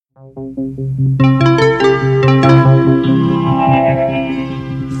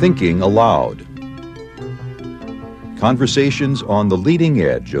Thinking Aloud. Conversations on the leading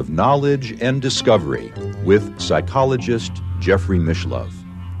edge of knowledge and discovery with psychologist Jeffrey Mishlove.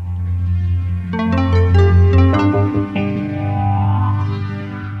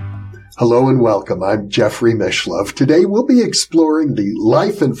 Hello and welcome. I'm Jeffrey Mishlove. Today we'll be exploring the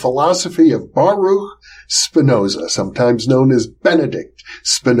life and philosophy of Baruch Spinoza, sometimes known as Benedict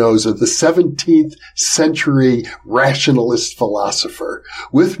Spinoza, the 17th century rationalist philosopher.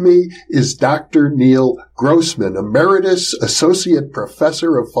 With me is Dr. Neil Grossman, Emeritus Associate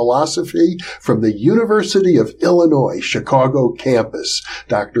Professor of Philosophy from the University of Illinois, Chicago campus.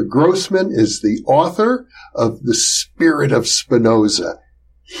 Dr. Grossman is the author of The Spirit of Spinoza,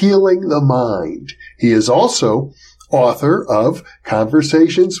 Healing the Mind. He is also author of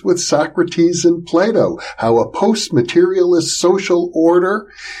Conversations with Socrates and Plato, How a Post-Materialist Social Order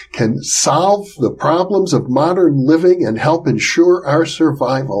Can Solve the Problems of Modern Living and Help Ensure Our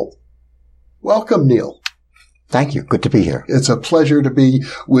Survival. Welcome, Neil. Thank you. Good to be here. It's a pleasure to be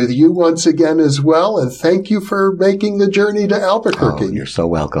with you once again as well, and thank you for making the journey to Albuquerque. Oh, you're so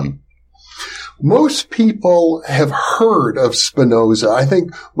welcome. Most people have heard of Spinoza. I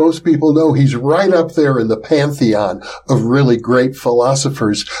think most people know he's right up there in the pantheon of really great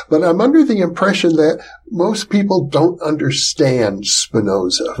philosophers. But I'm under the impression that most people don't understand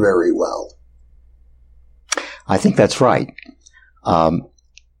Spinoza very well. I think that's right.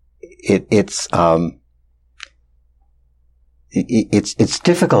 It's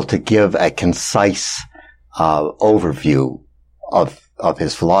difficult to give a concise overview of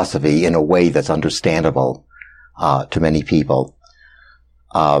his philosophy in a way that's understandable to many people.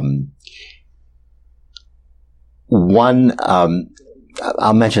 I'll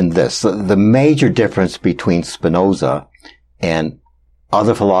mention this. The major difference between Spinoza and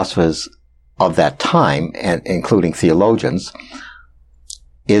other philosophers of that time, and including theologians,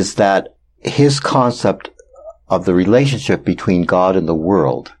 is that his concept of the relationship between God and the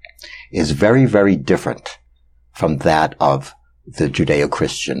world is very, very different from that of the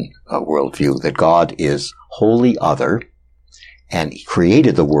Judeo-Christian worldview, that God is wholly other and he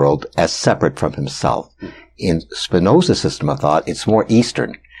created the world as separate from himself. In Spinoza's system of thought, it's more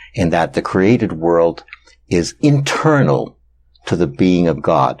Eastern in that the created world is internal to the being of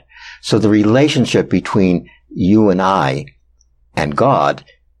God. So the relationship between you and I and God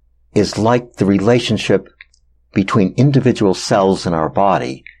is like the relationship between individual cells in our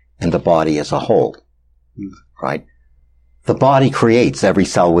body and the body as a whole, right? The body creates every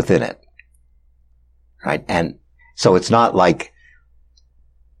cell within it, right? And so it's not like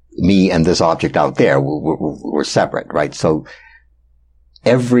me and this object out there, we're separate, right? So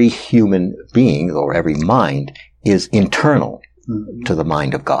every human being or every mind is internal to the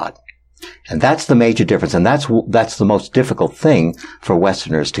mind of God. And that's the major difference. And that's the most difficult thing for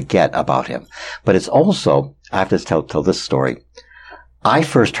Westerners to get about him. But it's also, I have to tell this story. I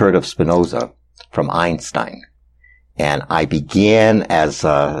first heard of Spinoza from Einstein. And I began as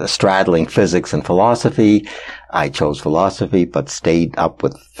straddling physics and philosophy. I chose philosophy, but stayed up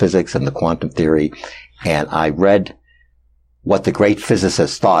with physics and the quantum theory. And I read what the great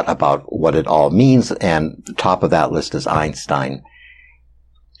physicists thought about what it all means. And the top of that list is Einstein.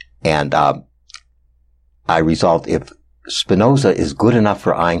 And I resolved, if Spinoza is good enough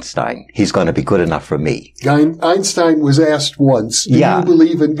for Einstein, he's going to be good enough for me. Einstein was asked once, do you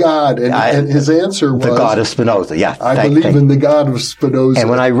believe in God? And his answer was, the God of Spinoza. Yeah. I believe in the God of Spinoza.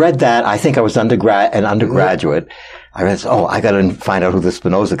 And when I read that, I think I was an undergraduate. I read, I got to find out who the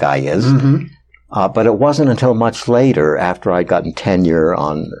Spinoza guy is. Mm-hmm. But it wasn't until much later, after I'd gotten tenure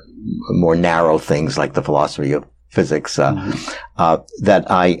on more narrow things like the philosophy of physics, that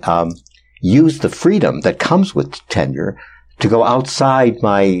I use the freedom that comes with tenure to go outside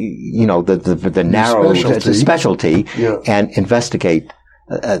my, the narrow specialty and investigate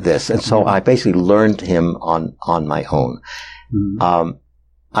this. And so I basically learned him on my own. Mm-hmm.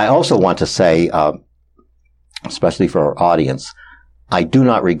 I also want to say, especially for our audience, I do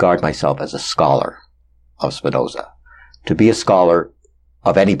not regard myself as a scholar of Spinoza. To be a scholar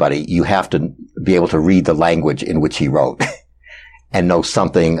of anybody, you have to be able to read the language in which he wrote. And know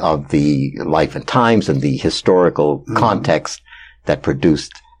something of the life and times and the historical context that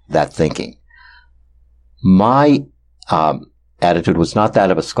produced that thinking. My attitude was not that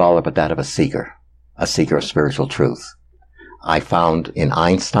of a scholar, but that of a seeker of spiritual truth. I found in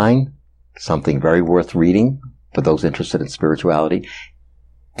Einstein something very worth reading for those interested in spirituality,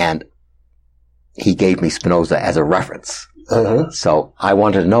 and he gave me Spinoza as a reference. Uh-huh. So I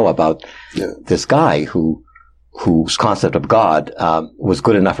wanted to know about this guy who whose concept of God was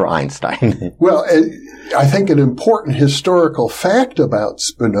good enough for Einstein. Well, I think an important historical fact about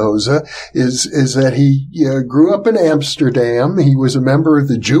Spinoza is that he grew up in Amsterdam. He was a member of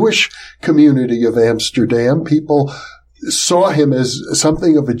the Jewish community of Amsterdam. People saw him as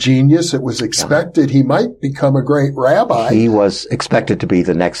something of a genius. It was expected he might become a great rabbi. He was expected to be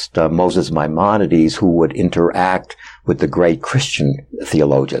the next Moses Maimonides, who would interact with the great Christian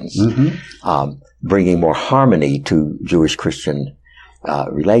theologians, bringing more harmony to Jewish-Christian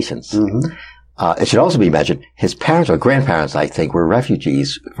relations. It should also be mentioned, his parents or grandparents, I think, were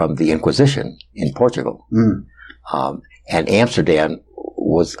refugees from the Inquisition in Portugal. And Amsterdam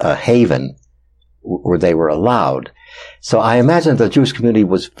was a haven where they were allowed. So I imagine the Jewish community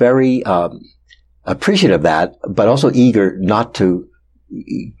was very appreciative of that, but also eager not to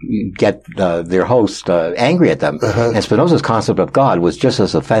get their host angry at them. And Spinoza's concept of God was just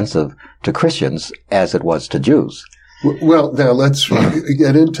as offensive to Christians as it was to Jews. Well, now let's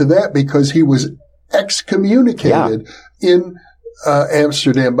get into that, because he was excommunicated in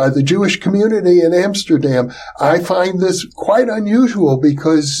Amsterdam by the Jewish community in Amsterdam. I find this quite unusual,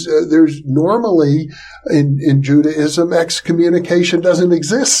 because there's normally in Judaism, excommunication doesn't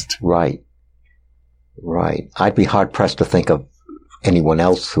exist. Right. I'd be hard pressed to think of anyone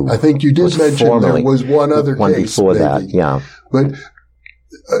else who. I think you did mention there was one other one case before maybe. that. Yeah. But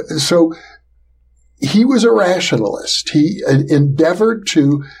so he was a rationalist. He endeavored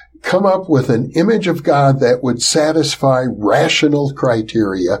to come up with an image of God that would satisfy rational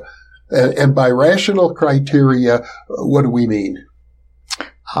criteria. And by rational criteria, what do we mean?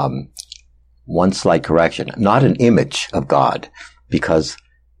 One slight correction. Not an image of God, because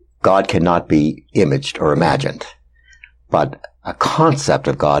God cannot be imaged or imagined, but a concept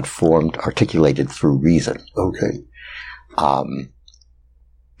of God formed, articulated through reason. Okay.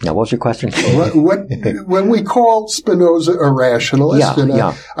 Now, what was your question? When we call Spinoza a rationalist,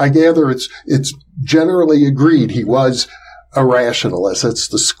 I gather it's generally agreed he was a rationalist. It's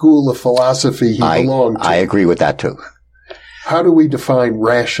the school of philosophy he belonged to. I agree with that too. How do we define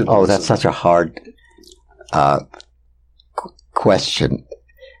rationalism? Oh, that's such a hard question.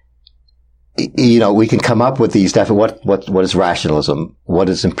 We can come up with these what is rationalism? What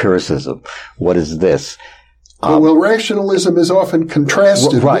is empiricism? What is this? Well, rationalism is often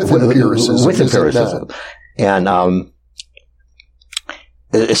contrasted with empiricism. With empiricism. And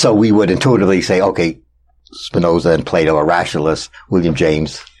so we would intuitively say, okay, Spinoza and Plato are rationalists. William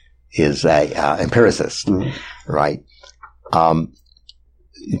James is a empiricist, right?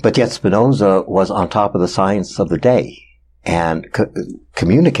 But yet Spinoza was on top of the science of the day and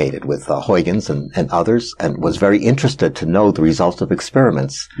communicated with Huygens and others, and was very interested to know the results of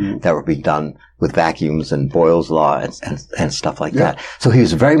experiments that were being done with vacuums and Boyle's law and stuff like that. So he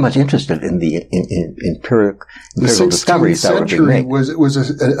was very much interested in the empirical discoveries that were being made. It was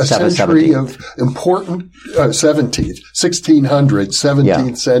a century of important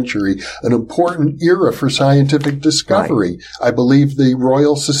 17th century, an important era for scientific discovery. Right. I believe the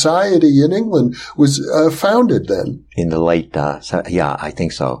Royal Society in England was founded then. In the late, I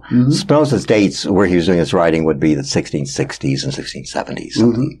think so. Spinoza's dates where he was doing his writing would be the 1660s and 1670s,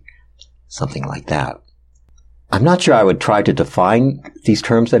 something like that. I'm not sure I would try to define these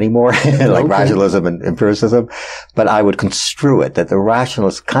terms anymore, like rationalism and empiricism, but I would construe it that the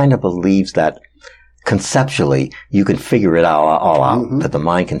rationalist kind of believes that conceptually you can figure it all out, that the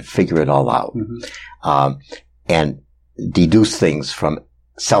mind can figure it all out, and deduce things from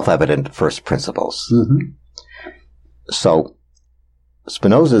self-evident first principles. So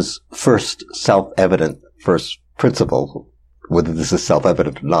Spinoza's first self-evident first principle, whether this is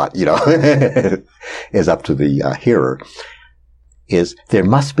self-evident or not, is up to the hearer, is there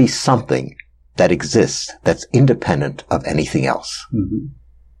must be something that exists that's independent of anything else.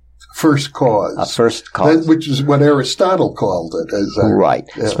 First cause. A first cause. Which is what Aristotle called it. Right.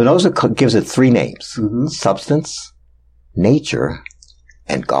 Yeah. Spinoza gives it three names. Substance, nature,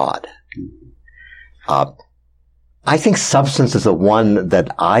 and God. I think substance is the one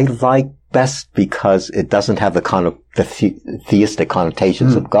that I like best because it doesn't have the theistic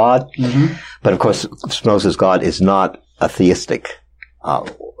connotations of God. But of course, Spinoza's God is not a theistic,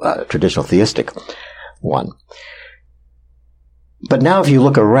 traditional theistic one. But now if you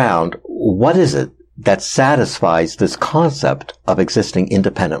look around, what is it that satisfies this concept of existing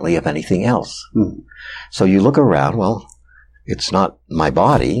independently of anything else? So you look around, well, it's not my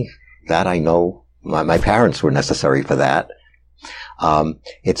body. That I know. My parents were necessary for that.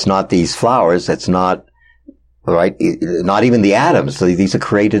 It's not these flowers. It's not, right? Not even the atoms. So these are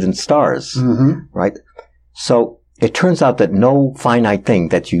created in stars, right? So it turns out that no finite thing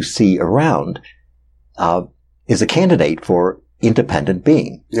that you see around, is a candidate for independent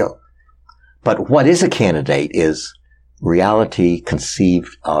being. Yeah. But what is a candidate is reality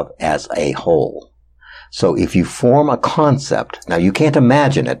conceived of as a whole. So if you form a concept, now you can't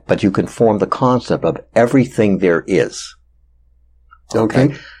imagine it, but you can form the concept of everything there is.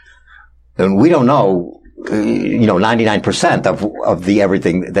 Okay. And we don't know, 99% of the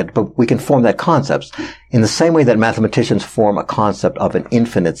everything but we can form that concept. In the same way that mathematicians form a concept of an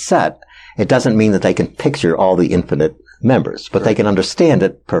infinite set, it doesn't mean that they can picture all the infinite members, but they can understand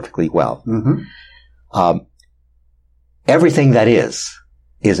it perfectly well. Mm-hmm. Everything that is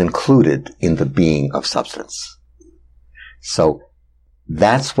included in the being of substance. So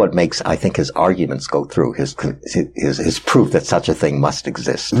that's what makes, I think, his arguments go through, his proof that such a thing must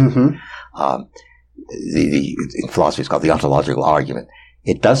exist. Mm-hmm. In philosophy, it's called the ontological argument.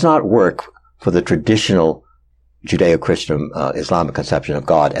 It does not work for the traditional Judeo-Christian Islamic conception of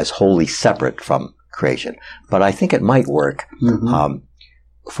God as wholly separate from creation. But I think it might work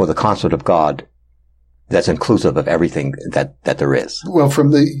for the concept of God that's inclusive of everything that there is. Well,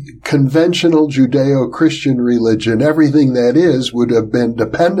 from the conventional Judeo-Christian religion, everything that is would have been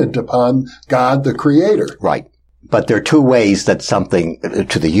dependent upon God, the Creator. Right. But there are two ways that something,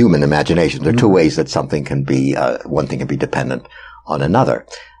 to the human imagination, there are two ways that something can be, one thing can be dependent on another.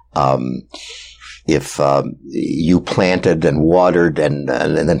 If you planted and watered and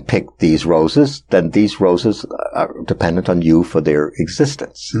then picked these roses, then these roses are dependent on you for their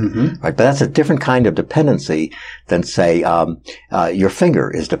existence. Mm-hmm. Right? But that's a different kind of dependency than, say, your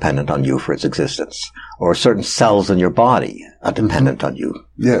finger is dependent on you for its existence, or certain cells in your body are dependent on you.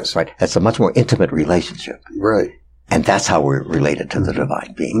 Yes. Right? That's a much more intimate relationship. Right. And that's how we're related to the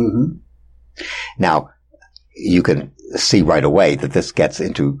divine being. Mm-hmm. Now, you can see right away that this gets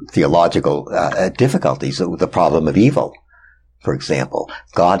into theological difficulties. The problem of evil, for example.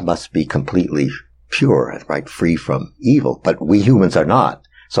 God must be completely pure, right, free from evil, but we humans are not.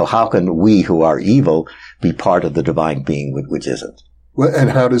 So how can we who are evil be part of the divine being which isn't? Well,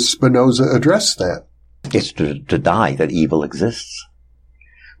 and how does Spinoza address that? It's to deny that evil exists.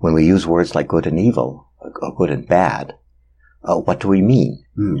 When we use words like good and evil, or good and bad, what do we mean?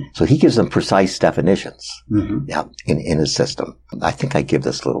 So he gives them precise definitions in his system. I think I give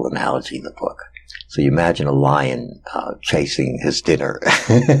this little analogy in the book. So you imagine a lion chasing his dinner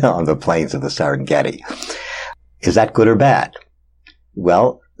on the plains of the Serengeti. Is that good or bad?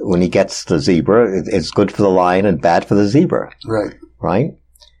 Well, when he gets the zebra, it's good for the lion and bad for the zebra. Right. Right?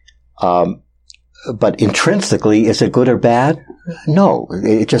 But intrinsically, is it good or bad? No,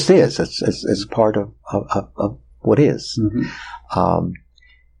 it just is. It's part of what is. Mm-hmm.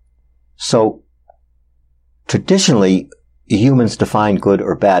 So traditionally, humans define good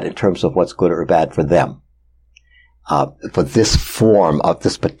or bad in terms of what's good or bad for them. For this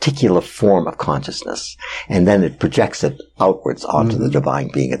particular form of consciousness. And then it projects it outwards onto the divine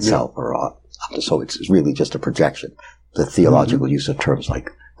being itself. So it's really just a projection. The theological use of terms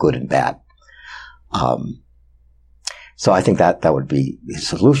like good and bad. So I think that would be his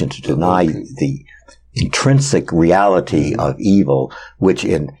solution, to deny the intrinsic reality of evil, which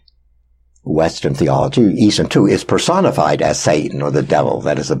in Western theology, Eastern too, is personified as Satan or the devil.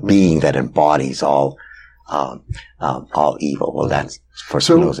 That is a being that embodies all evil. Well, that's for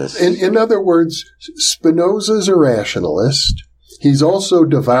Spinoza. So, in other words, Spinoza's a rationalist. He's also a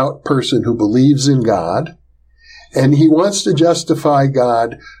devout person who believes in God, and he wants to justify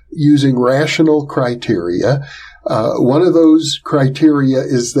God using rational criteria. One of those criteria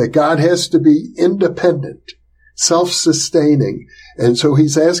is that God has to be independent, self-sustaining. And so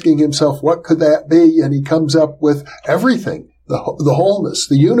he's asking himself, what could that be? And he comes up with everything. The wholeness,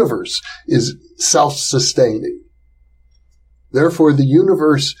 the universe is self-sustaining. Therefore, the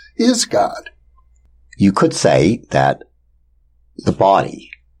universe is God. You could say that the body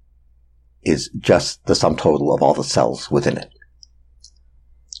is just the sum total of all the cells within it.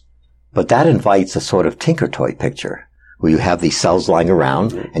 But that invites a sort of tinker toy picture where you have these cells lying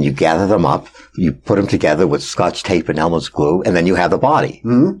around and you gather them up, you put them together with Scotch tape and Elmer's glue, and then you have the body.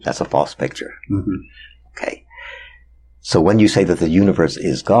 Mm-hmm. That's a false picture. Mm-hmm. Okay. So when you say that the universe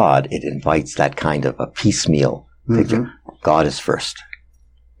is God, it invites that kind of a piecemeal picture. God is first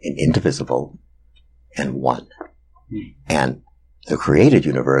and indivisible and one. And the created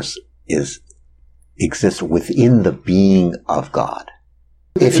universe exists within the being of God.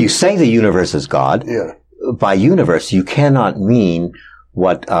 If you say the universe is God, by universe you cannot mean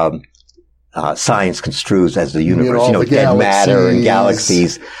what science construes as the universe. Dead matter and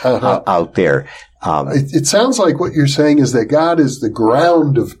galaxies out there. It sounds like what you're saying is that God is the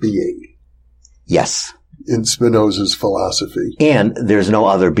ground of being. Yes. In Spinoza's philosophy. And there's no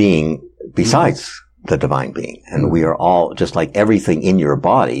other being besides the divine being. And we are all, just like everything in your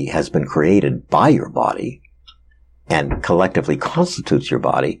body has been created by your body and collectively constitutes your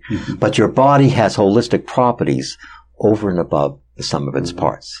body, but your body has holistic properties over and above the sum of its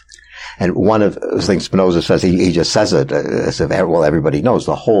parts. And one of the things Spinoza says, he just says it as if, well, everybody knows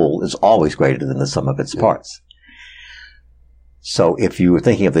the whole is always greater than the sum of its parts. So if you were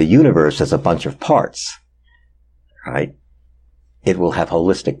thinking of the universe as a bunch of parts, right, it will have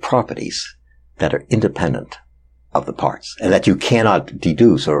holistic properties that are independent of the parts and that you cannot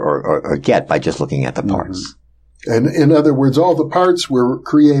deduce or get by just looking at the parts. And in other words, all the parts were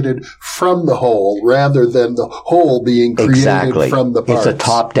created from the whole rather than the whole being created from the parts. It's a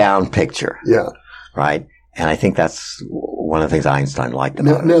top-down picture. Yeah. Right? And I think that's one of the things Einstein liked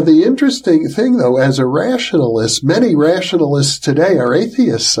about it. Now, the interesting thing, though, as a rationalist, many rationalists today are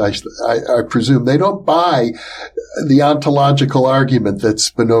atheists, I presume. They don't buy the ontological argument that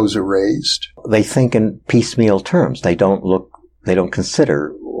Spinoza raised. They think in piecemeal terms. They don't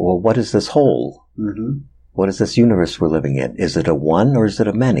consider, well, what is this whole? What is this universe we're living in? Is it a one or is it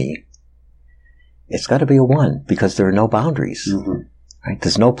a many? It's got to be a one because there are no boundaries. Right?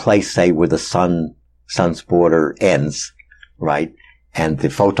 There's no place, say, where the sun's border ends, right? And the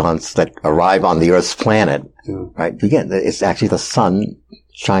photons that arrive on the Earth's planet, right? Again, it's actually the sun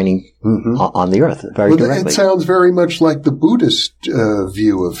shining on the Earth very directly. It sounds very much like the Buddhist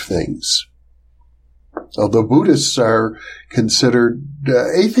view of things. Although Buddhists are considered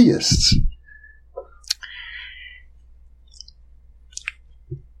atheists.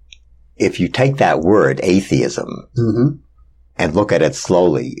 If you take that word, atheism, and look at it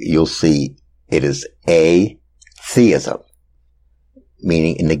slowly, you'll see it is atheism,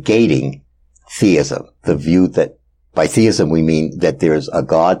 meaning negating theism, the view that by theism we mean that there's a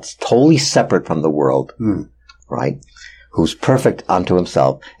God totally separate from the world, right, who's perfect unto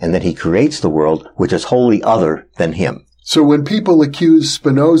himself, and that he creates the world which is wholly other than him. So when people accuse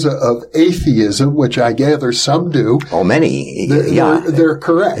Spinoza of atheism, which I gather some do. Oh, many. They're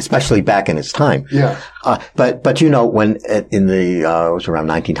correct. Especially back in his time. Yeah. But you know, when, it was around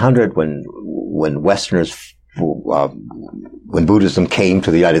 1900, when Westerners, when Buddhism came to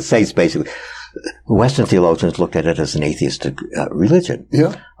the United States, basically, Western theologians looked at it as an atheistic religion.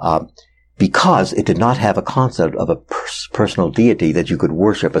 Yeah. Because it did not have a concept of a personal deity that you could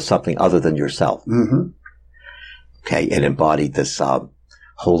worship as something other than yourself. Okay, it embodied this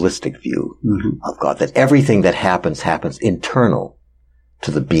holistic view of God, that everything that happens internal to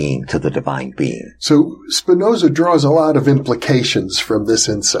the being, to the divine being. So Spinoza draws a lot of implications from this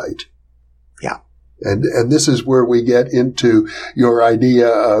insight. Yeah. And this is where we get into your idea,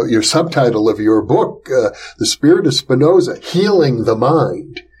 your subtitle of your book, The Spirit of Spinoza, Healing the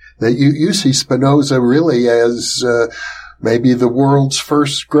Mind. That you see Spinoza really as maybe the world's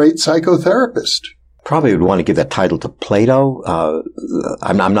first great psychotherapist. Probably would want to give that title to Plato.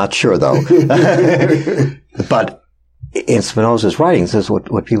 I'm not sure though. But in Spinoza's writings, this is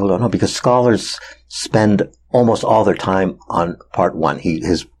what people don't know, because scholars spend almost all their time on part one.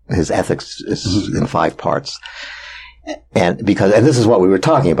 His ethics is in 5 parts. And this is what we were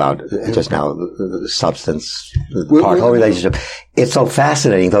talking about just now, the substance, the part-whole relationship. It's so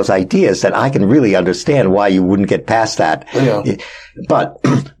fascinating, those ideas, that I can really understand why you wouldn't get past that. Yeah. But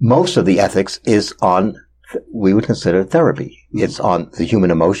most of the ethics is on, we would consider therapy. It's on the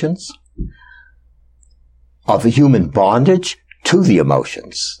human emotions, of the human bondage to the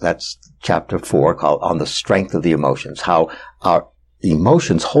emotions. That's chapter 4, called On the Strength of the Emotions, how our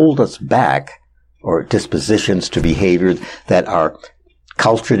emotions hold us back, or dispositions to behavior that are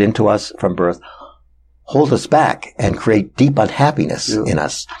cultured into us from birth, hold us back and create deep unhappiness in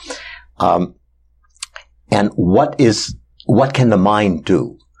us. And what can the mind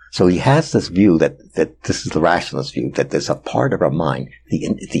do? So he has this view that this is the rationalist view, that there's a part of our mind,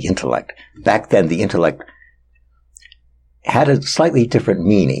 the intellect. Back then, the intellect had a slightly different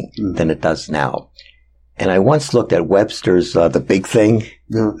meaning than it does now. And I once looked at Webster's The Big Thing.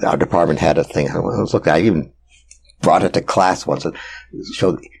 Yeah. Our department had a thing. I even brought it to class once. It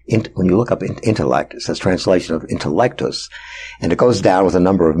showed when you look up intellect, it says translation of intellectus, and it goes down with a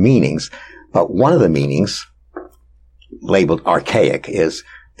number of meanings. But one of the meanings, labeled archaic, is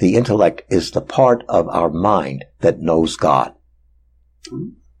the intellect is the part of our mind that knows God.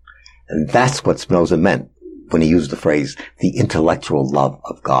 And that's what Spinoza meant when he used the phrase, the intellectual love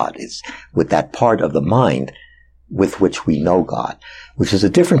of God. It's with that part of the mind with which we know God, which is a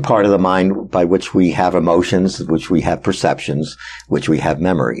different part of the mind by which we have emotions, which we have perceptions, which we have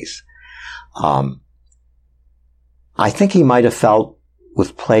memories. I think he might have felt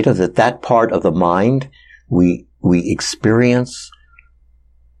with Plato that part of the mind we experience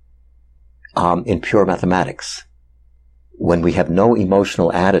in pure mathematics. When we have no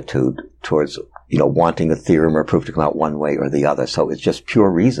emotional attitude towards, wanting a theorem or proof to come out one way or the other. So it's just pure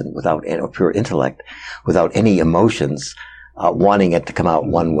reason or pure intellect without any emotions, wanting it to come out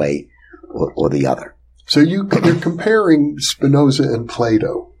one way or the other. So you're comparing Spinoza and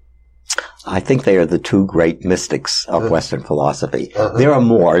Plato. I think they are the two great mystics of Western philosophy. Uh-huh. There are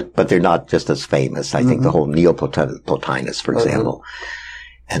more, but they're not just as famous. I think the whole Neoplotinus, for example,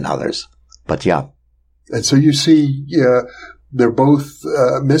 and others. But yeah. And so you see, they're both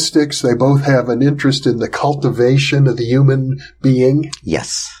mystics. They both have an interest in the cultivation of the human being.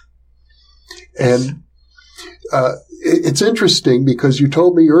 Yes. And it's interesting because you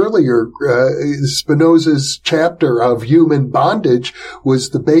told me earlier Spinoza's chapter of human bondage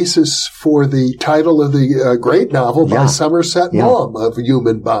was the basis for the title of the great novel by Somerset Maugham of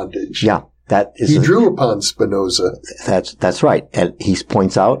Human Bondage. Yeah, that is. He drew upon Spinoza. That's right, and he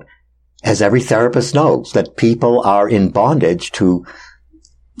points out, as every therapist knows, that people are in bondage to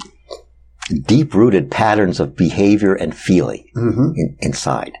deep-rooted patterns of behavior and feeling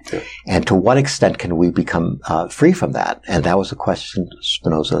inside. Yeah. And to what extent can we become free from that? And that was a question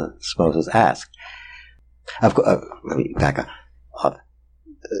Spinoza's asked. Let me back up.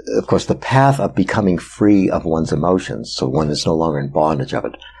 Of course, the path of becoming free of one's emotions, so one is no longer in bondage of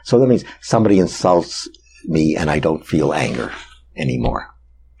it. So that means somebody insults me and I don't feel anger anymore,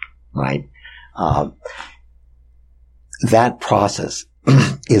 right? That process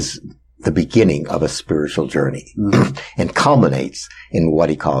is the beginning of a spiritual journey and culminates in what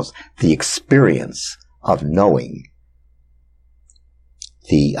he calls the experience of knowing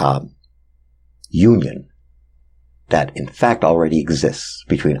the union that in fact already exists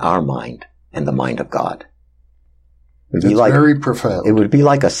between our mind and the mind of God. It's very profound. It would be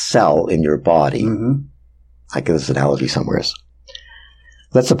like a cell in your body. I give this analogy somewhere.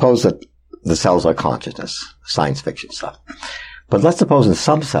 Let's suppose that the cells are consciousness, science fiction stuff. But let's suppose in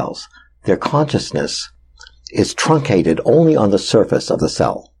some cells, their consciousness is truncated only on the surface of the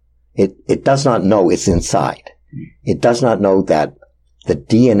cell. It does not know it's inside. It does not know that the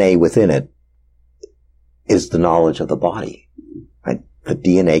DNA within it is the knowledge of the body. Right? The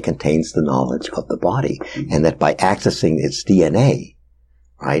DNA contains the knowledge of the body, and that by accessing its DNA,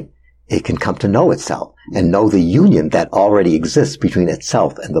 right, it can come to know itself and know the union that already exists between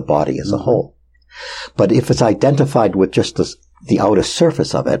itself and the body as a whole. But if it's identified with just the outer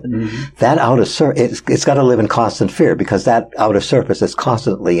surface of it, that outer surface, it's got to live in constant fear because that outer surface is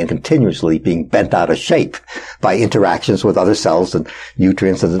constantly and continuously being bent out of shape by interactions with other cells and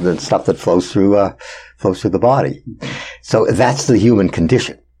nutrients and stuff that flows through the body. So that's the human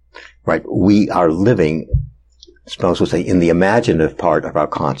condition, right? We are living, Spinoza would say, in the imaginative part of our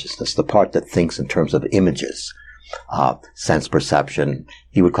consciousness, the part that thinks in terms of images, sense perception,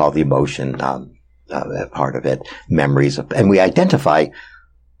 he would call the emotion, part of it, memories, and we identify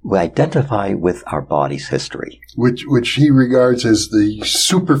with our body's history, which he regards as the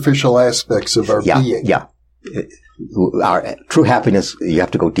superficial aspects of our being. Yeah, our true happiness. You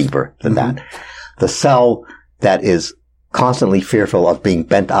have to go deeper than that. The cell that is constantly fearful of being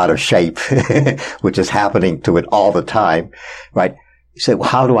bent out of shape, which is happening to it all the time, right? You say, well,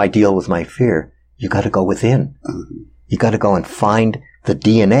 how do I deal with my fear? You got to go within. You got to go and find the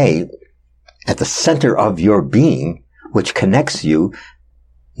DNA at the center of your being, which connects you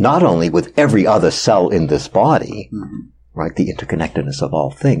not only with every other cell in this body, right, the interconnectedness of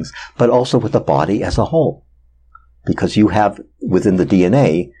all things, but also with the body as a whole. Because you have within the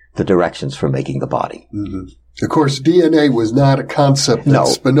DNA the directions for making the body. Of course, DNA was not a concept that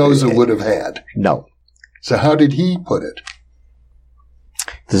Spinoza would have had. No. So how did he put it?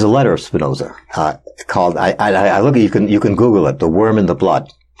 There's a letter of Spinoza called, I look at, you can Google it, The Worm in the Blood.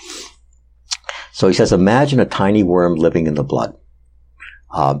 So he says, imagine a tiny worm living in the blood.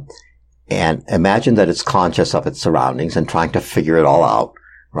 And imagine that it's conscious of its surroundings and trying to figure it all out,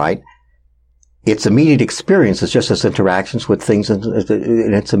 right? Its immediate experience is just its interactions with things in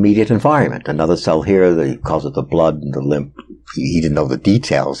its immediate environment. Another cell here, he calls it the blood and the lymph. He didn't know the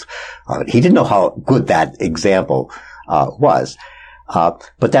details of it. He didn't know how good that example was.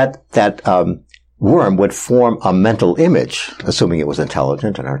 But that worm would form a mental image, assuming it was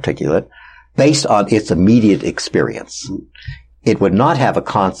intelligent and articulate, based on its immediate experience. It would not have a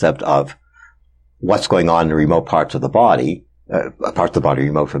concept of what's going on in remote parts of the body, parts of the body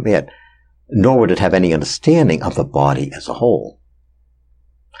remote from it, nor would it have any understanding of the body as a whole.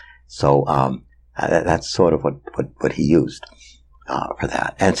 So that's sort of what he used for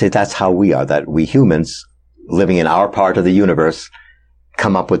that. And so that's how we are, that we humans living in our part of the universe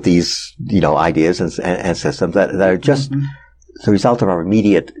come up with these, ideas and systems that are just the result of our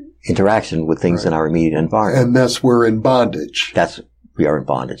immediate interaction with things in our immediate environment. And thus we're in bondage. We are in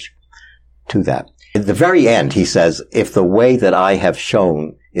bondage to that. At the very end, he says, if the way that I have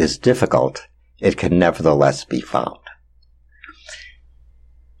shown is difficult, it can nevertheless be found.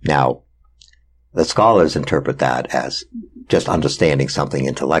 Now, the scholars interpret that as just understanding something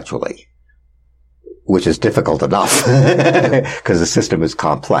intellectually, which is difficult enough because the system is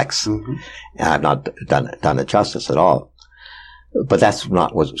complex. Mm-hmm. And I've not done it justice at all. But that's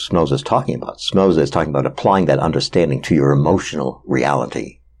not what Spinoza is talking about. Spinoza is talking about applying that understanding to your emotional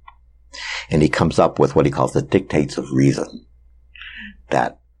reality. And he comes up with what he calls the dictates of reason.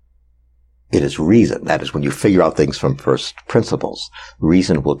 That it is reason. That is, when you figure out things from first principles,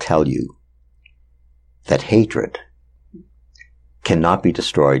 reason will tell you that hatred cannot be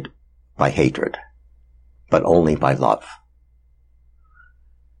destroyed by hatred, but only by love.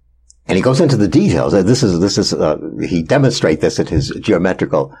 And he goes into the details. He demonstrates this in his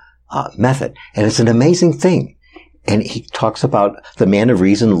geometrical method, and it's an amazing thing. And he talks about the man of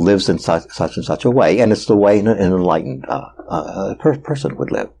reason lives in such and such a way, and it's the way an enlightened person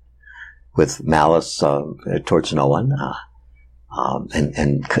would live, with malice towards no one,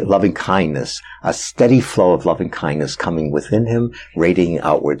 and loving kindness, a steady flow of loving kindness coming within him, radiating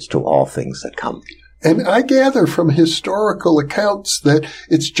outwards to all things that come. And I gather from historical accounts that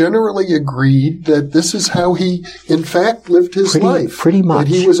it's generally agreed that this is how he, in fact, lived his life. Pretty much.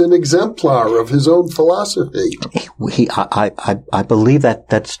 That he was an exemplar of his own philosophy. I believe that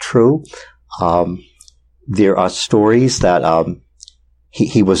that's true. There are stories that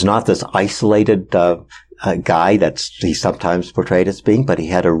he was not this isolated guy that he sometimes portrayed as being, but he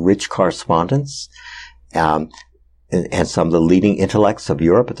had a rich correspondence. And some of the leading intellects of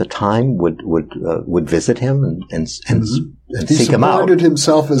Europe at the time would visit him and seek him out. He supported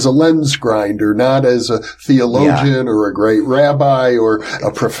himself as a lens grinder, not as a theologian or a great rabbi or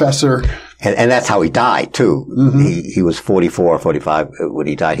a professor. And that's how he died too. Mm-hmm. He was 44 or 45 when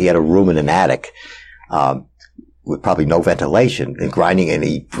he died. He had a room in an attic, with probably no ventilation and grinding, and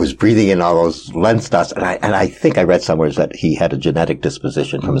he was breathing in all those lens dust. And I think I read somewhere that he had a genetic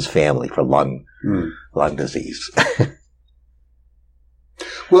disposition from his family for lung disease.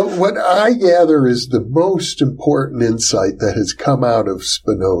 Well, what I gather is the most important insight that has come out of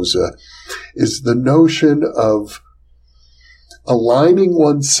Spinoza is the notion of aligning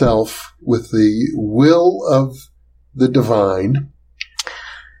oneself with the will of the divine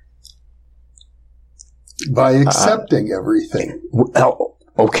by accepting everything.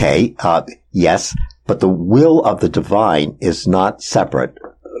 Okay, yes, but the will of the divine is not separate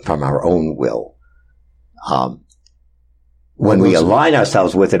from our own will. When we align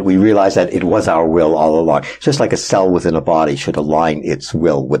ourselves with it, we realize that it was our will all along. Just like a cell within a body should align its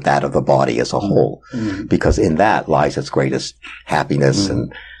will with that of the body as a whole, because in that lies its greatest happiness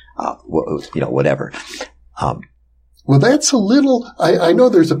and, whatever. Well, that's a little, I know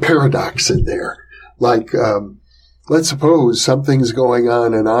there's a paradox in there. Like, let's suppose something's going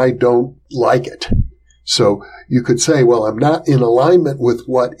on and I don't like it. So you could say, well, I'm not in alignment with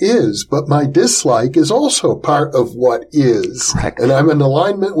what is, but my dislike is also part of what is. Correct. And I'm in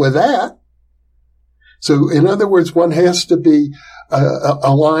alignment with that. So in other words, one has to be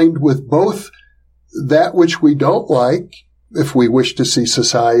aligned with both that which we don't like, if we wish to see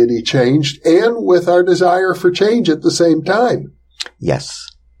society changed, and with our desire for change at the same time. Yes.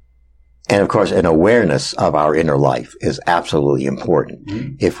 And of course, an awareness of our inner life is absolutely important.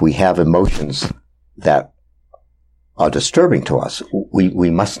 Mm-hmm. If we have emotions that are disturbing to us, we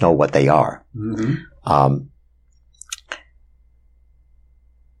must know what they are. Mm-hmm.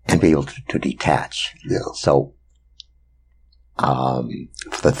 And be able to detach. Yeah. So,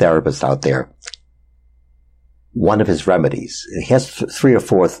 for the therapist out there, one of his remedies, he has 3 or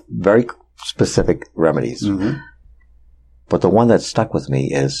 4 very specific remedies. Mm-hmm. But the one that stuck with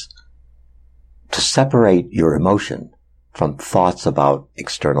me is to separate your emotion from thoughts about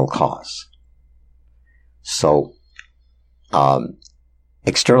external cause. So,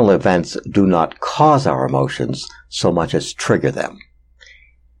 external events do not cause our emotions so much as trigger them.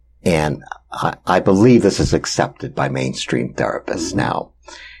 And I believe this is accepted by mainstream therapists now.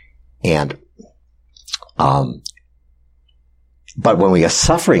 And, but when we are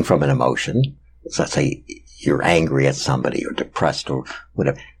suffering from an emotion, let's say you're angry at somebody or depressed or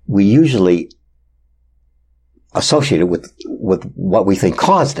whatever, we usually associate it with what we think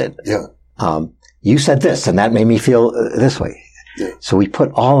caused it. Yeah. You said this and that made me feel this way. Yeah. So we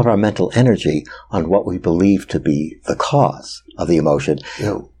put all of our mental energy on what we believe to be the cause of the emotion,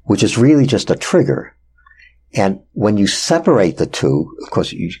 which is really just a trigger. And when you separate the two, of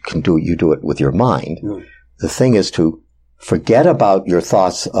course you do it with your mind. Yeah. The thing is to forget about your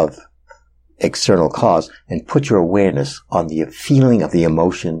thoughts of external cause and put your awareness on the feeling of the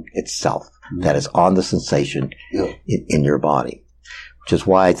emotion itself that is on the sensation in your body. Which is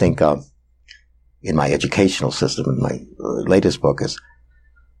why I think in my educational system, in my latest book, is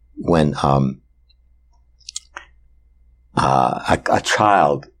when a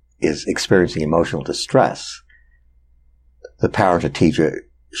child is experiencing emotional distress, the parent or teacher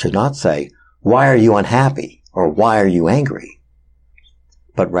should not say, "Why are you unhappy?" or "Why are you angry?"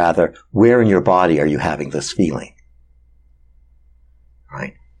 but rather, "Where in your body are you having this feeling?"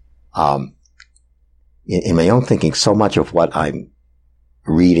 Right? In my own thinking, so much of what I'm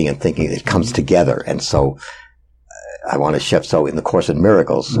reading and thinking, it comes together, and so I want to shift. So in the Course in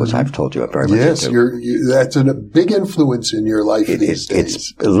Miracles, which I've told you I'm very much into. Yes, that's a big influence in your life these days.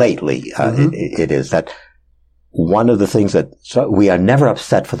 It's lately, it is that one of the things that we are never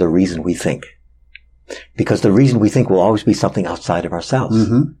upset for the reason we think, because the reason we think will always be something outside of ourselves.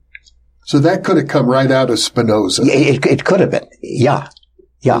 Mm-hmm. So that could have come right out of Spinoza. It could have been. Yeah.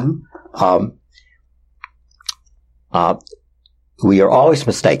 Mm-hmm. We are always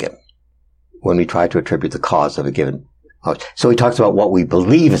mistaken when we try to attribute the cause of a given. So he talks about what we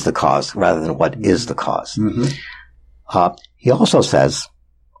believe is the cause rather than what is the cause. Mm-hmm. He also says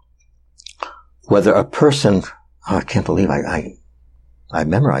whether a person, I can't believe I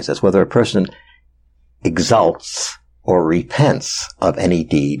memorized this, whether a person exults or repents of any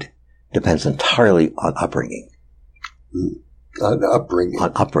deed depends entirely on upbringing. On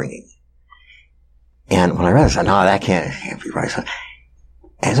upbringing. And when I read this, I said, no, that can't be right.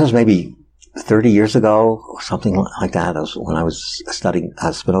 And this was maybe 30 years ago, or something like that. That was when I was studying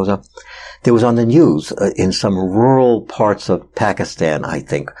Spinoza. There was on the news in some rural parts of Pakistan, I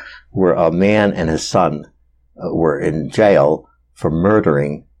think, where a man and his son were in jail for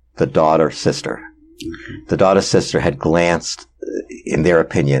murdering the daughter's sister. Mm-hmm. The daughter's sister had glanced, in their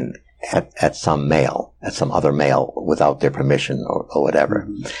opinion, at some other male without their permission or whatever.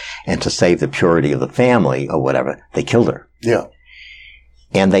 Mm-hmm. And to save the purity of the family or whatever, they killed her. Yeah.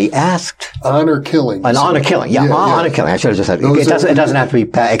 And they asked... Honor killing. Honor killing. Yeah, honor killing. I should have just said, it doesn't have to be,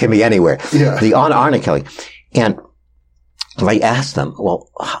 it can be anywhere. Yeah. The honor killing. And they asked them, well,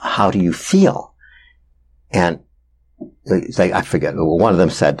 how do you feel? And I forget, one of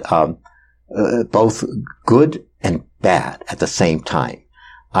them said, both good and bad at the same time.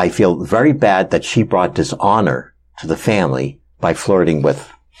 I feel very bad that she brought dishonor to the family by flirting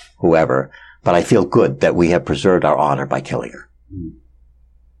with whoever, but I feel good that we have preserved our honor by killing her. Mm.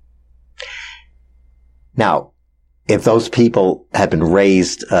 Now, if those people had been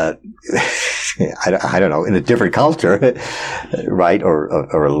raised, I don't know, in a different culture, right,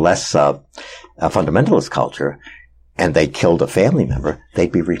 or a less a fundamentalist culture, and they killed a family member,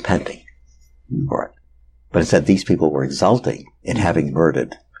 they'd be repenting for it. But instead, these people were exulting in having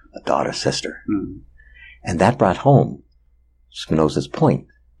murdered a daughter's sister. Mm. And that brought home Spinoza's point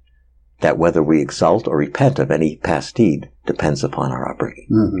that whether we exult or repent of any past deed depends upon our upbringing.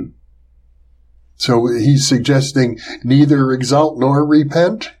 Mm-hmm. So he's suggesting neither exult nor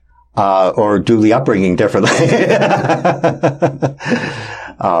repent? Or do the upbringing differently.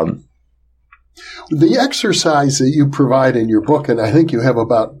 The exercise that you provide in your book, and I think you have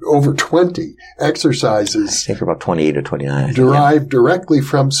about over 20 exercises. I think about 28 or 29. Derived directly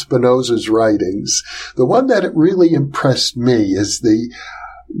from Spinoza's writings. The one that it really impressed me is the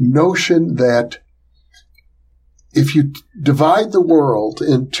notion that if you divide the world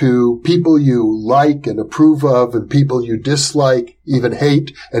into people you like and approve of and people you dislike, even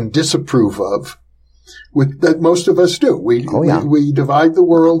hate and disapprove of, that most of us do. We divide the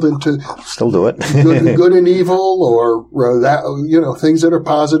world into still do it good and evil, or that, things that are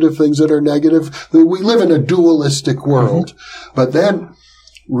positive, things that are negative. We live in a dualistic world, but then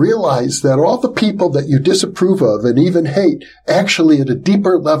realize that all the people that you disapprove of and even hate, actually at a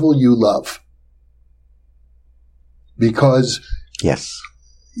deeper level you love, because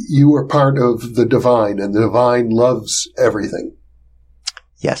you are part of the divine, and the divine loves everything.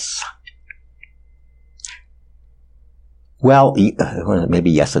 Yes. Well, maybe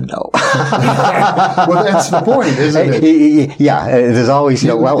yes and no. Well, that's the point, isn't it? Yeah, there's always,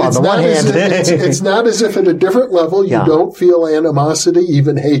 on the one hand... it's not as if at a different level you don't feel animosity,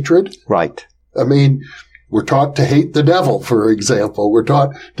 even hatred. Right. I mean, we're taught to hate the devil, for example. We're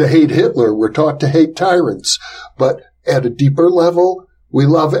taught to hate Hitler. We're taught to hate tyrants. But at a deeper level, we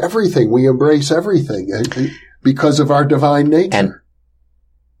love everything. We embrace everything because of our divine nature.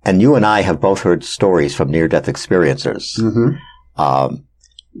 And you and I have both heard stories from near-death experiencers,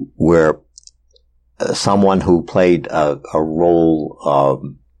 where someone who played a role,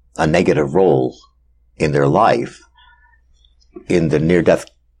 a negative role in their life, in the near-death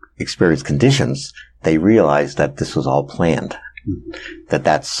experience conditions, they realized that this was all planned.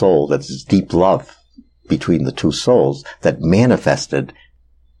 That soul, that this deep love between the two souls that manifested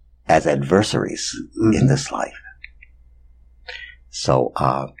as adversaries in this life. So,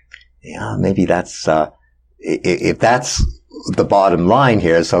 maybe that's, if that's the bottom line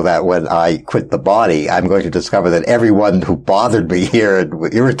here, so that when I quit the body, I'm going to discover that everyone who bothered me here and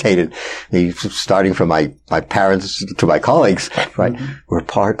irritated me, starting from my parents to my colleagues, right, were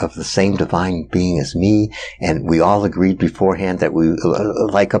part of the same divine being as me. And we all agreed beforehand that we,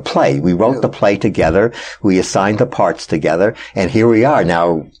 like a play, we wrote the play together, we assigned the parts together, and here we are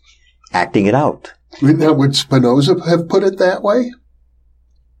now acting it out. Now, would Spinoza have put it that way?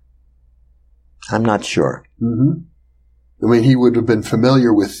 I'm not sure. Mm-hmm. I mean, he would have been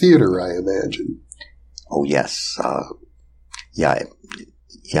familiar with theater, I imagine. Oh, yes. Yeah,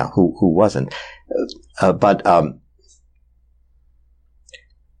 who wasn't? But I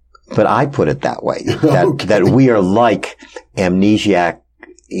put it that way, that we are like amnesiac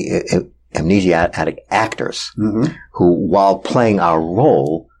actors who, while playing our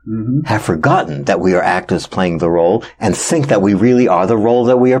role, have forgotten that we are actors playing the role and think that we really are the role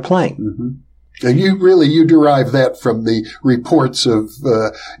that we are playing. And you derive that from the reports of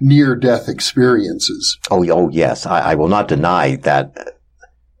near-death experiences. Oh, yes. I will not deny that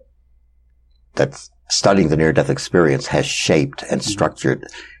studying the near-death experience has shaped and structured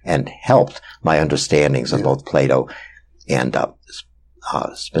and helped my understandings of both Plato and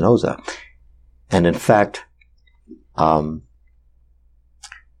Spinoza. And in fact, when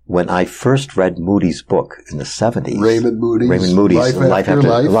I first read Moody's book in the 70s, Raymond Moody's Life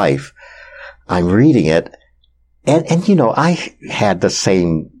After Life, I'm reading it, and I had the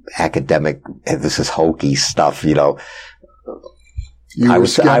same academic, this is hokey stuff, I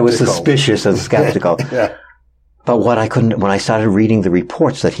was suspicious and skeptical. But when I started reading the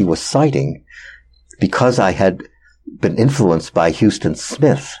reports that he was citing, because I had been influenced by Houston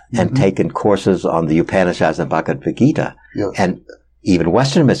Smith and taken courses on the Upanishads and Bhagavad Gita, and even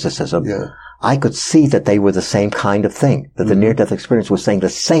Western mysticism, I could see that they were the same kind of thing, that the near-death experience was saying the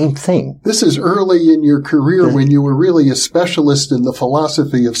same thing. This is early in your career when you were really a specialist in the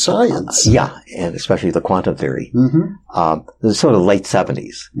philosophy of science. And especially the quantum theory. The sort of late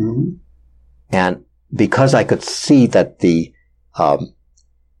 70s. And because I could see that the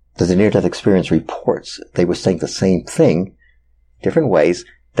near-death experience reports, they were saying the same thing, different ways,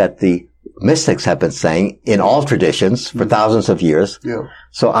 that the mystics have been saying in all traditions for thousands of years.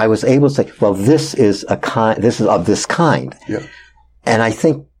 So I was able to say, well, this is of this kind. And I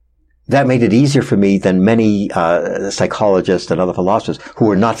think that made it easier for me than many psychologists and other philosophers who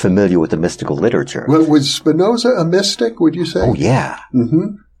were not familiar with the mystical literature. Well, was Spinoza a mystic, would you say? Oh, yeah.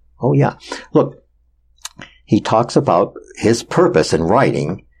 Oh, yeah. Look, he talks about his purpose in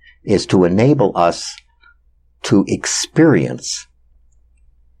writing is to enable us to experience,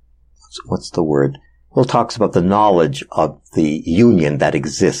 what's the word? Well, talks about the knowledge of the union that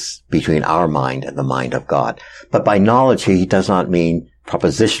exists between our mind and the mind of God. But by knowledge here, he does not mean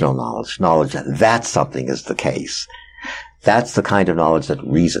propositional knowledge that something is the case. That's the kind of knowledge that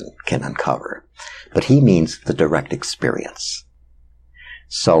reason can uncover. But he means the direct experience.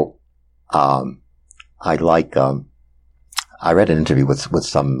 So, I read an interview with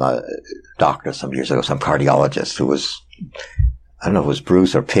some doctor some years ago, some cardiologist who was, I don't know if it was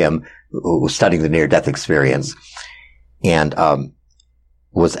Bruce or Pym, who was studying the near-death experience, and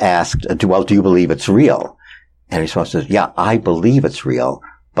was asked, do you believe it's real? And the response is, yeah, I believe it's real,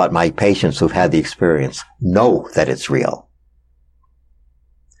 but my patients who've had the experience know that it's real.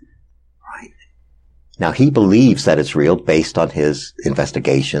 Right. Now, he believes that it's real based on his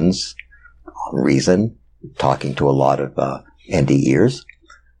investigations, on reason, talking to a lot of NDEers,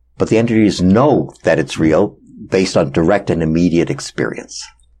 but the NDEers know that it's real based on direct and immediate experience.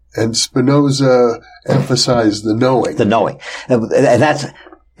 And Spinoza emphasized the knowing. The knowing. And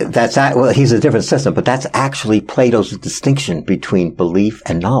well, he's a different system, but that's actually Plato's distinction between belief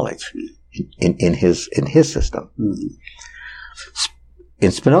and knowledge in his system.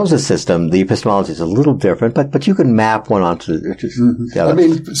 In Spinoza's system, the epistemology is a little different, but you can map one onto the other. I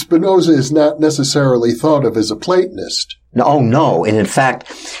mean, Spinoza is not necessarily thought of as a Platonist. No. And in fact,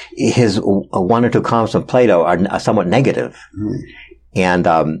 his one or two comments on Plato are somewhat negative. And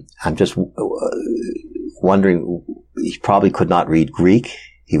I'm just wondering, he probably could not read Greek.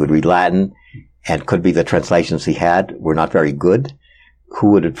 He would read Latin, and could be the translations he had were not very good.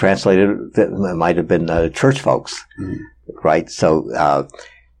 Who would have translated it? It might have been church folks, right? So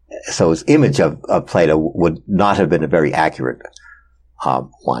his image of Plato would not have been a very accurate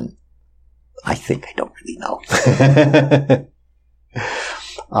one. I think. I don't really know.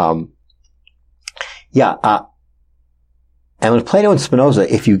 And with Plato and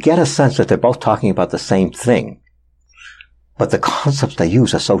Spinoza, if you get a sense that they're both talking about the same thing, but the concepts they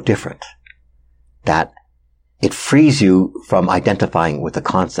use are so different that it frees you from identifying with the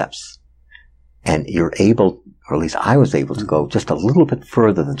concepts. And you're able, or at least I was able to go just a little bit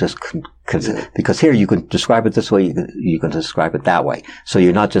further than just because here you can describe it this way, you can describe it that way. So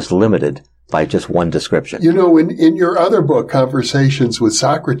you're not just limited by just one description. You know, in your other book, Conversations with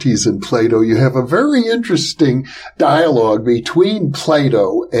Socrates and Plato, you have a very interesting dialogue between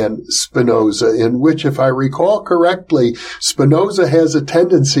Plato and Spinoza, in which, if I recall correctly, Spinoza has a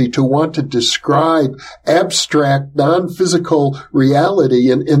tendency to want to describe abstract, non-physical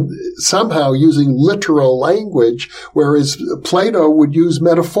reality and somehow using literal language, whereas Plato would use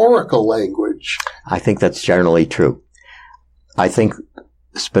metaphorical language. I think that's generally true. I think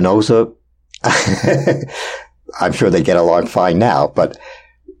Spinoza, I'm sure they get along fine now, but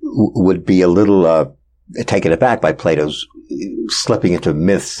would be a little taken aback by Plato's slipping into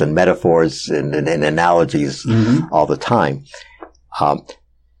myths and metaphors and analogies all the time. And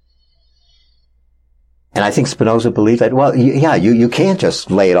I think Spinoza believed that, well, you can't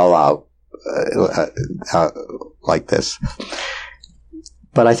just lay it all out like this.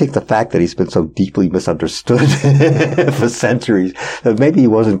 But I think the fact that he's been so deeply misunderstood for centuries, that maybe he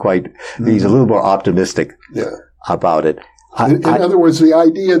wasn't quite, he's a little more optimistic about it. In other words, the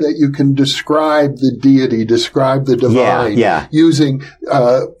idea that you can describe the deity, describe the divine, using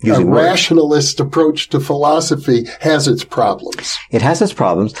a rationalist approach to philosophy has its problems. It has its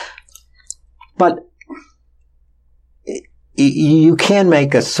problems, but you can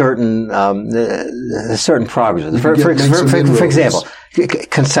make a certain progress. For example,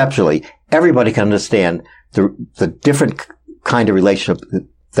 conceptually, everybody can understand the different kind of relationship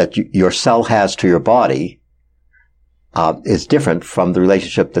that your cell has to your body is different from the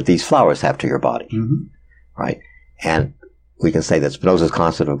relationship that these flowers have to your body, right? And we can say that Spinoza's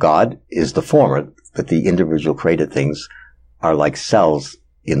concept of God is the former, that the individual created things are like cells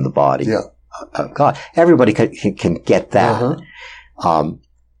in the body. Of God. Everybody can get that.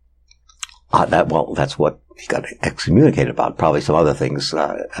 That's what he got excommunicated about. Probably some other things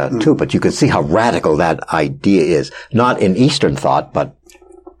too. But you can see how radical that idea is. Not in Eastern thought, but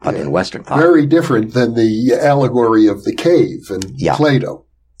in Western thought. Very different than the allegory of the cave in Plato.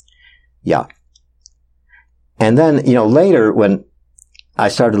 Yeah. And then, later when I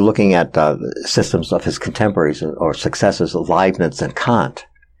started looking at systems of his contemporaries or successors, Leibniz and Kant,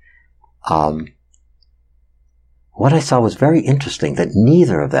 what I saw was very interesting, that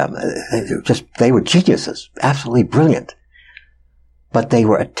neither of them, they were geniuses, absolutely brilliant, but they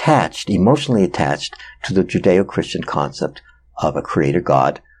were emotionally attached to the Judeo-Christian concept of a creator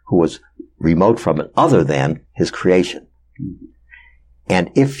God who was remote from it other than his creation.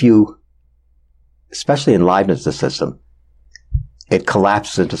 And if you, especially in Leibniz's system, it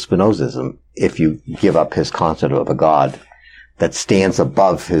collapses into Spinozism if you give up his concept of a God that stands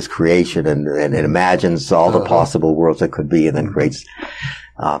above his creation and imagines all the possible worlds that could be and then creates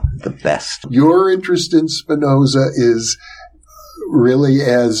the best. Your interest in Spinoza is really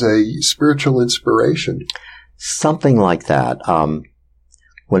as a spiritual inspiration. Something like that.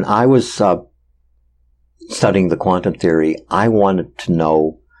 When I was studying the quantum theory, I wanted to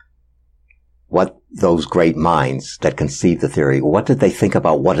know what those great minds that conceived the theory, what did they think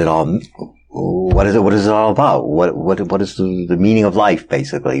about what is it all about? What is the meaning of life,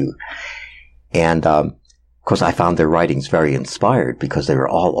 basically? And, of course, I found their writings very inspired because they were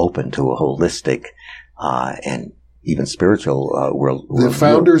all open to a holistic, and even spiritual, world. The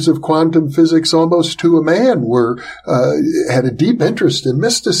founders of quantum physics, almost to a man, had a deep interest in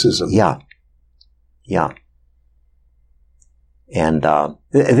mysticism. Yeah. And,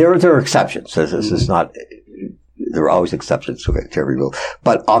 there are exceptions. This is not, there are always exceptions to every rule.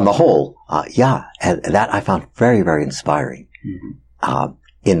 But on the whole, and that I found very, very inspiring,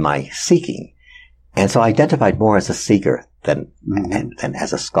 in my seeking. And so I identified more as a seeker than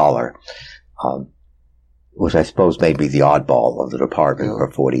as a scholar, which I suppose made me the oddball of the department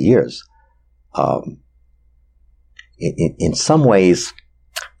for 40 years. In some ways,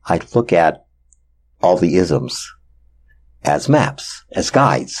 I look at all the isms as maps, as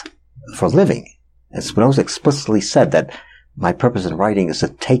guides for living. And Spinoza explicitly said that my purpose in writing is to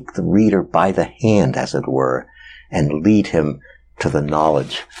take the reader by the hand, as it were, and lead him to the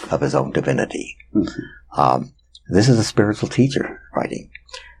knowledge of his own divinity. This is a spiritual teacher writing.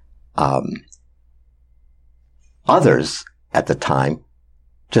 Others at the time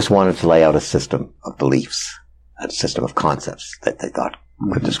just wanted to lay out a system of beliefs, a system of concepts that they thought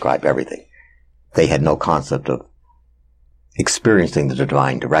could describe everything. They had no concept of experiencing the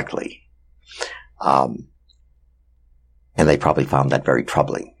divine directly. And they probably found that very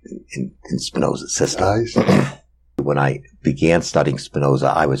troubling in Spinoza's system. Nice. When I began studying Spinoza,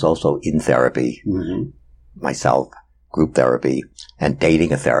 I was also in therapy, myself, group therapy, and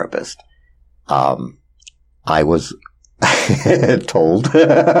dating a therapist. I was told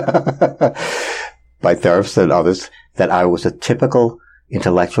by therapists and others that I was a typical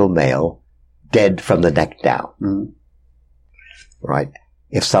intellectual male, dead from the neck down. Right?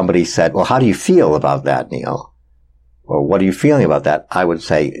 If somebody said, well, how do you feel about that, Neil? Or what are you feeling about that? I would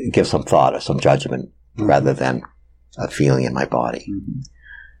say, give some thought or some judgment rather than a feeling in my body.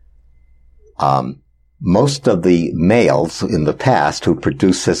 Most of the males in the past who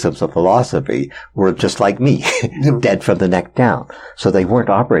produced systems of philosophy were just like me, dead from the neck down. So they weren't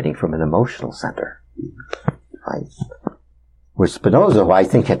operating from an emotional center. Right? Where Spinoza, who I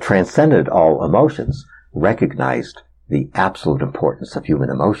think had transcended all emotions, recognized the absolute importance of human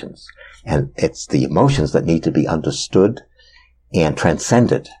emotions. And it's the emotions that need to be understood and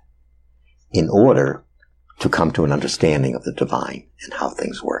transcended in order to come to an understanding of the divine and how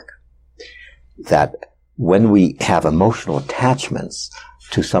things work. That when we have emotional attachments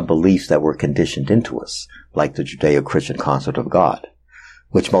to some beliefs that were conditioned into us, like the Judeo-Christian concept of God,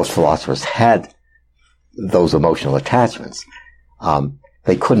 which most philosophers had those emotional attachments,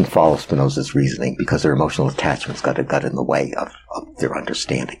 they couldn't follow Spinoza's reasoning because their emotional attachments got in the way of their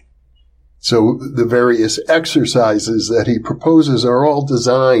understanding. So the various exercises that he proposes are all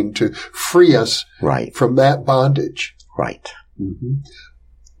designed to free us from that bondage. Right.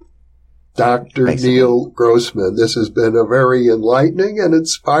 Dr. Basically. Neil Grossman, this has been a very enlightening and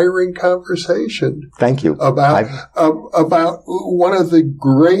inspiring conversation. Thank you. About one of the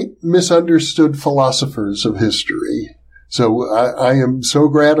great misunderstood philosophers of history. So I am so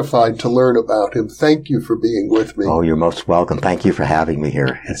gratified to learn about him. Thank you for being with me. Oh, you're most welcome. Thank you for having me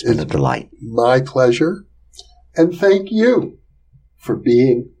here. It's been a delight. My pleasure. And thank you for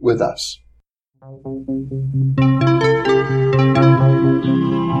being with us.